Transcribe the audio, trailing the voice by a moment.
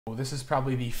Well, this is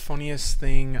probably the funniest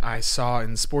thing I saw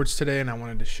in sports today, and I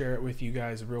wanted to share it with you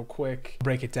guys real quick.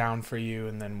 Break it down for you,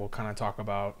 and then we'll kind of talk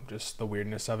about just the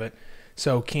weirdness of it.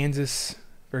 So Kansas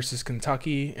versus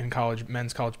Kentucky in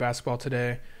men's college basketball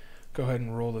today. Go ahead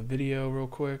and roll the video real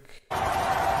quick. So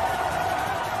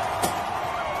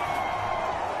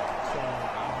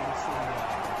obviously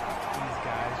these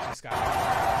guys just got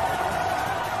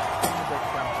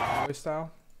break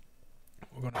style.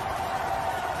 We're gonna.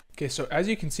 Okay, so as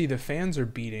you can see, the fans are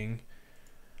beating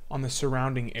on the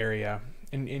surrounding area,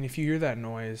 and if you hear that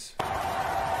noise,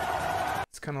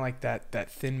 it's kind of like that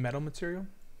thin metal material.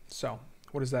 So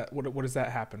what does that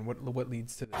happen? What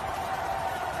leads to this?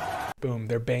 Boom!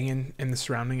 They're banging in the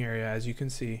surrounding area, as you can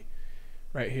see,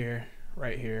 right here,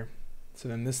 right here. So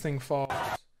then this thing falls.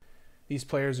 These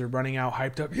players are running out,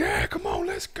 hyped up. Yeah, come on,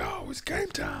 let's go! It's game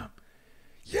time.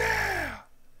 Yeah!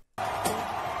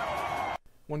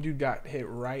 One dude got hit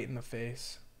right in the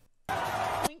face.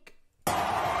 Blink. This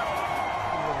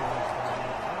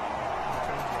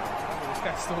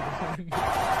guy's still going.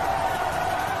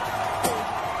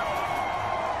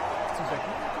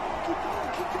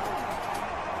 Keep going.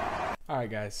 Alright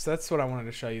guys, so that's what I wanted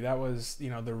to show you. That was, the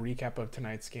recap of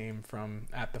tonight's game from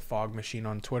 @thefogmachine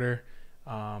on Twitter.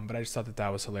 But I just thought that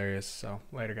was hilarious. So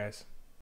later guys.